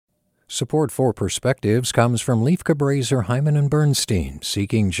Support for Perspectives comes from Leif Cabraser, Hyman and Bernstein,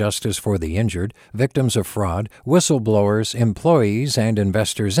 seeking justice for the injured, victims of fraud, whistleblowers, employees, and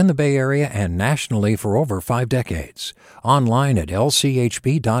investors in the Bay Area and nationally for over 5 decades. Online at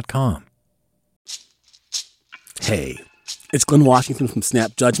lchb.com. Hey, it's Glenn Washington from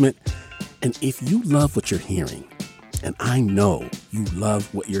Snap Judgment, and if you love what you're hearing, and I know you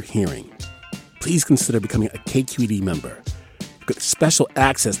love what you're hearing, please consider becoming a KQED member. Get special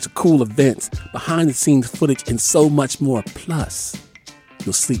access to cool events, behind-the-scenes footage, and so much more. Plus,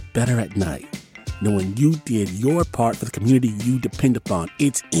 you'll sleep better at night knowing you did your part for the community you depend upon.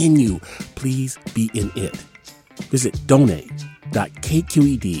 It's in you. Please be in it. Visit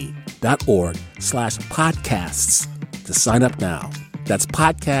donate.kqed.org/podcasts to sign up now. That's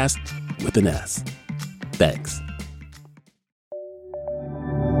podcast with an S. Thanks.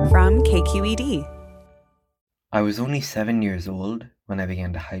 From KQED. I was only 7 years old when I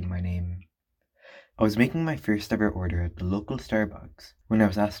began to hide my name. I was making my first ever order at the local Starbucks when I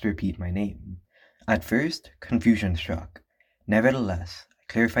was asked to repeat my name. At first, confusion struck. Nevertheless, I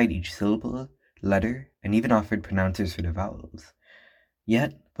clarified each syllable, letter, and even offered pronouncers for the vowels.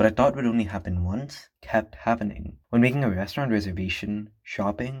 Yet, what I thought would only happen once kept happening when making a restaurant reservation,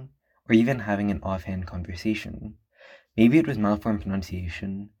 shopping, or even having an offhand conversation. Maybe it was malformed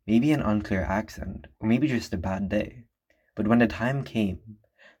pronunciation, maybe an unclear accent, or maybe just a bad day. But when the time came,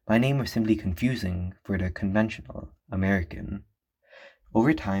 my name was simply confusing for the conventional American.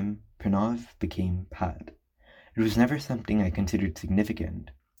 Over time, Pranav became Pat. It was never something I considered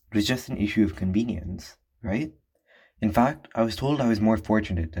significant. It was just an issue of convenience, right? In fact, I was told I was more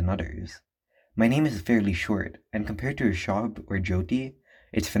fortunate than others. My name is fairly short, and compared to Rishabh or Jyoti,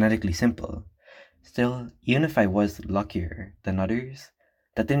 it's phonetically simple. Still, even if I was luckier than others,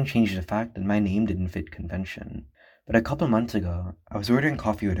 that didn't change the fact that my name didn't fit convention. But a couple months ago, I was ordering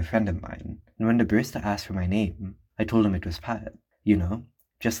coffee with a friend of mine, and when the barista asked for my name, I told him it was Pat,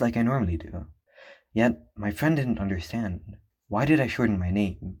 just like I normally do. Yet, my friend didn't understand. Why did I shorten my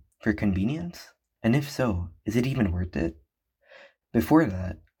name? For convenience? And if so, is it even worth it? Before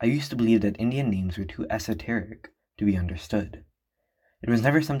that, I used to believe that Indian names were too esoteric to be understood. It was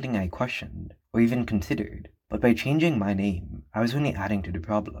never something I questioned, or even considered, but by changing my name, I was only adding to the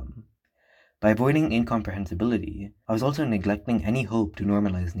problem. By avoiding incomprehensibility, I was also neglecting any hope to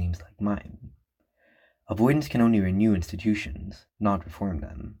normalize names like mine. Avoidance can only renew institutions, not reform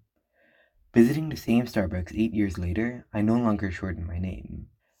them. Visiting the same Starbucks 8 years later, I no longer shorten my name.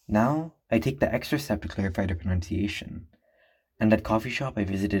 Now, I take the extra step to clarify the pronunciation, and that coffee shop I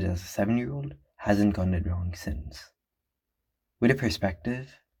visited as a 7-year-old hasn't gotten it wrong since. With a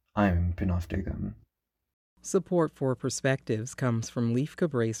perspective, I'm Pranav Durgam. Support for Perspectives comes from Leif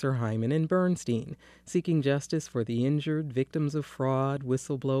Cabraser, Hyman and Bernstein, seeking justice for the injured, victims of fraud,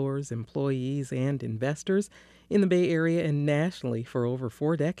 whistleblowers, employees, and investors in the Bay Area and nationally for over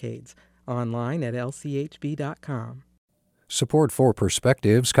 4 decades. Online at lchb.com. Support for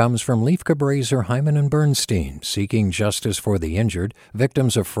Perspectives comes from Leif Cabraser, Hyman and Bernstein, seeking justice for the injured,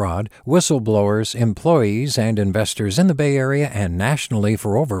 victims of fraud, whistleblowers, employees, and investors in the Bay Area and nationally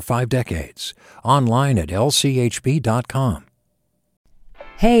for over 5 decades. Online at lchb.com.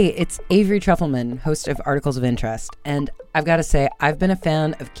 Hey, it's Avery Trufelman, host of Articles of Interest, and I've got to say, I've been a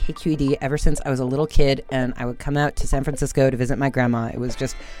fan of KQED ever since I was a little kid, and I would come out to San Francisco to visit my grandma. It was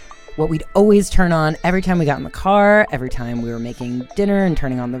just what we'd always turn on every time we got in the car, every time we were making dinner and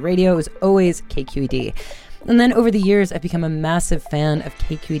turning on the radio. It was always KQED. And then over the years, I've become a massive fan of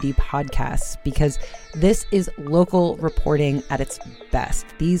KQED podcasts because this is local reporting at its best.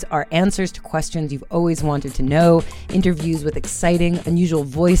 These are answers to questions you've always wanted to know, interviews with exciting, unusual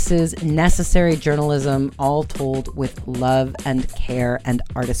voices, necessary journalism, all told with love and care and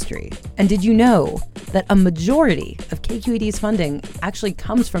artistry. And did you know that a majority of KQED's funding actually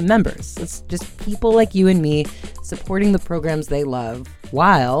comes from members? It's just people like you and me supporting the programs they love,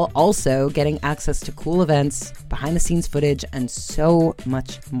 while also getting access to cool events, behind-the-scenes footage, and so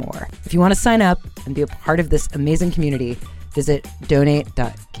much more. If you want to sign up and be a part of this amazing community, visit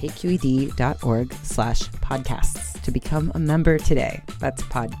donate.kqed.org/podcasts to become a member today. That's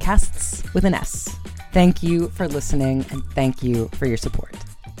podcasts with an S. Thank you for listening, and thank you for your support.